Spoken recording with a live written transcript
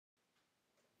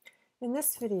In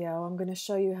this video, I'm going to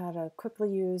show you how to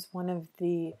quickly use one of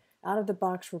the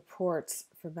out-of-the-box reports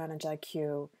for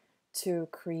ManageIQ to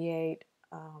create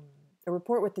a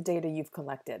report with the data you've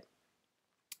collected.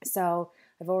 So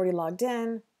I've already logged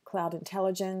in, Cloud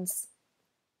Intelligence,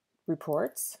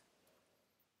 Reports,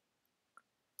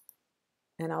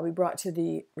 and I'll be brought to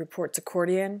the Reports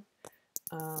accordion.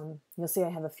 You'll see I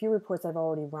have a few reports I've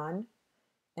already run,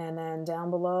 and then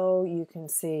down below you can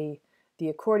see the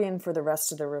accordion for the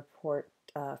rest of the report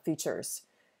features.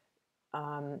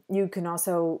 You can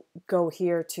also go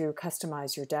here to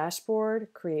customize your dashboard,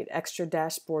 create extra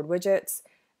dashboard widgets,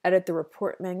 edit the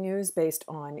report menus based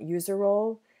on user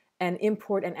role, and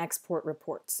import and export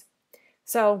reports.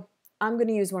 So I'm going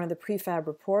to use one of the prefab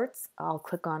reports. I'll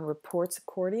click on Reports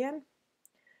accordion.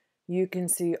 You can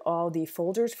see all the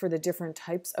folders for the different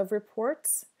types of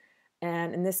reports.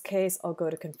 And in this case, I'll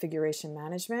go to Configuration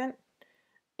Management.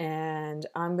 And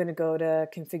I'm going to go to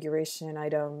configuration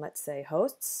item, let's say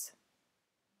hosts.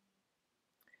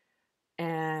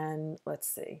 And let's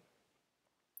see.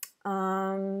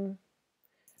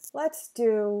 Let's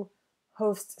do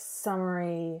host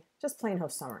summary, just plain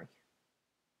host summary.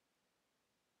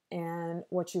 And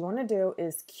what you want to do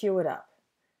is queue it up.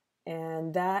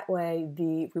 And that way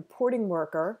the reporting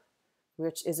worker,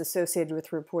 which is associated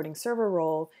with reporting server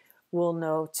role, will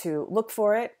know to look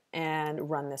for it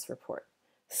and run this report.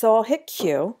 So I'll hit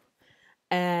queue,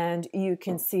 and you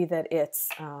can see that it's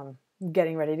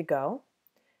getting ready to go.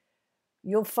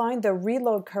 You'll find the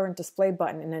Reload Current Display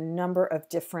button in a number of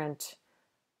different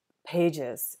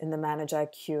pages in the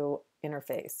ManageIQ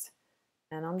interface.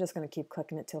 And I'm just going to keep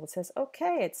clicking it till it says,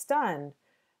 okay, it's done.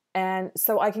 And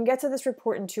so I can get to this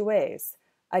report in two ways.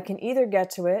 I can either get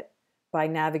to it by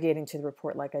navigating to the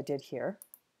report like I did here.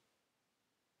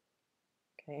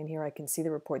 Okay, and here I can see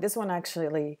the report. This one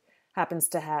actually happens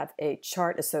to have a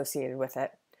chart associated with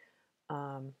it,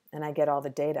 and I get all the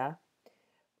data.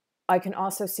 I can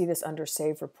also see this under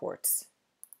Save Reports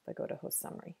if I go to Host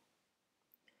Summary.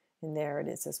 And there it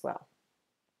is as well.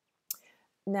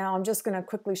 Now I'm just going to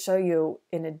quickly show you,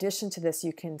 in addition to this,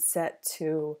 you can set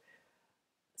to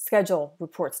schedule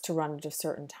reports to run at a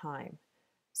certain time.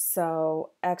 So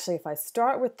actually, if I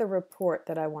start with the report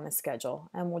that I want to schedule,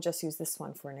 and we'll just use this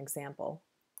one for an example,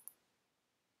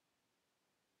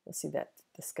 you'll see that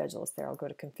the schedule is there. I'll go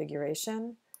to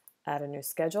Configuration, add a new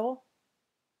schedule.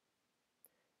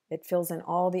 It fills in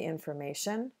all the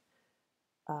information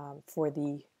for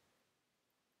the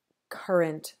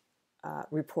current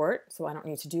report, so I don't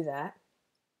need to do that.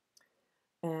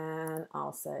 And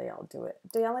I'll say I'll do it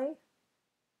daily.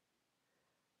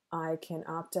 I can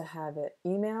opt to have it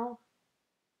email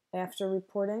after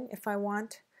reporting if I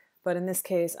want, but in this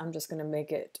case I'm just going to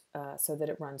make it so that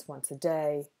it runs once a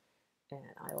day,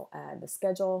 and I will add the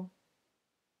schedule.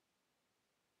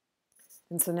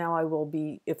 And so now I will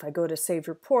be, if I go to Save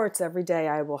Reports, every day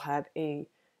I will have a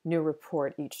new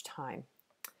report each time.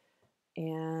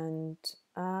 And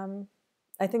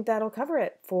I think that'll cover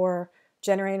it for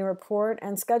generating a report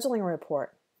and scheduling a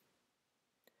report.